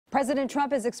President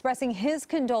Trump is expressing his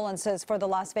condolences for the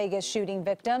Las Vegas shooting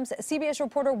victims. CBS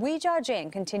reporter Weijia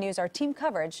Jiang continues our team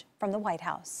coverage from the White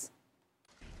House.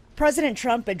 President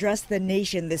Trump addressed the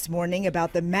nation this morning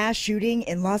about the mass shooting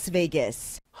in Las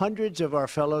Vegas. Hundreds of our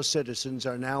fellow citizens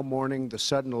are now mourning the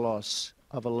sudden loss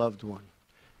of a loved one,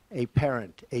 a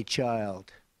parent, a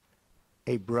child,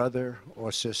 a brother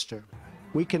or sister.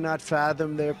 We cannot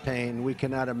fathom their pain. We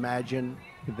cannot imagine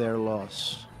their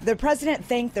loss. The president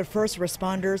thanked the first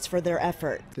responders for their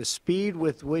effort. The speed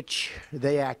with which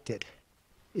they acted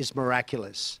is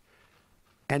miraculous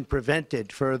and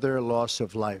prevented further loss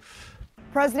of life.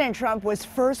 President Trump was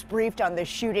first briefed on the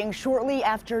shooting shortly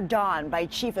after dawn by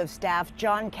Chief of Staff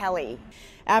John Kelly.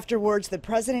 Afterwards, the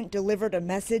president delivered a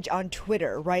message on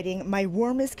Twitter, writing, "My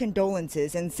warmest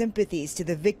condolences and sympathies to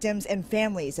the victims and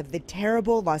families of the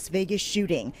terrible Las Vegas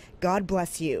shooting. God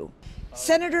bless you."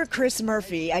 Senator Chris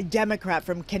Murphy, a Democrat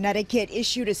from Connecticut,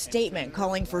 issued a statement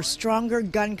calling for stronger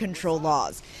gun control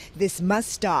laws. This must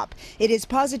stop. It is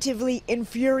positively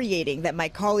infuriating that my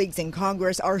colleagues in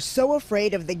Congress are so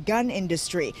afraid of the gun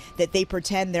industry that they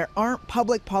pretend there aren't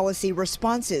public policy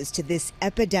responses to this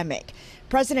epidemic.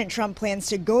 President Trump plans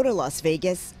to go to Las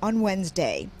Vegas on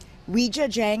Wednesday. Weijia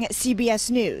Jiang, CBS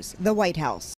News, the White House.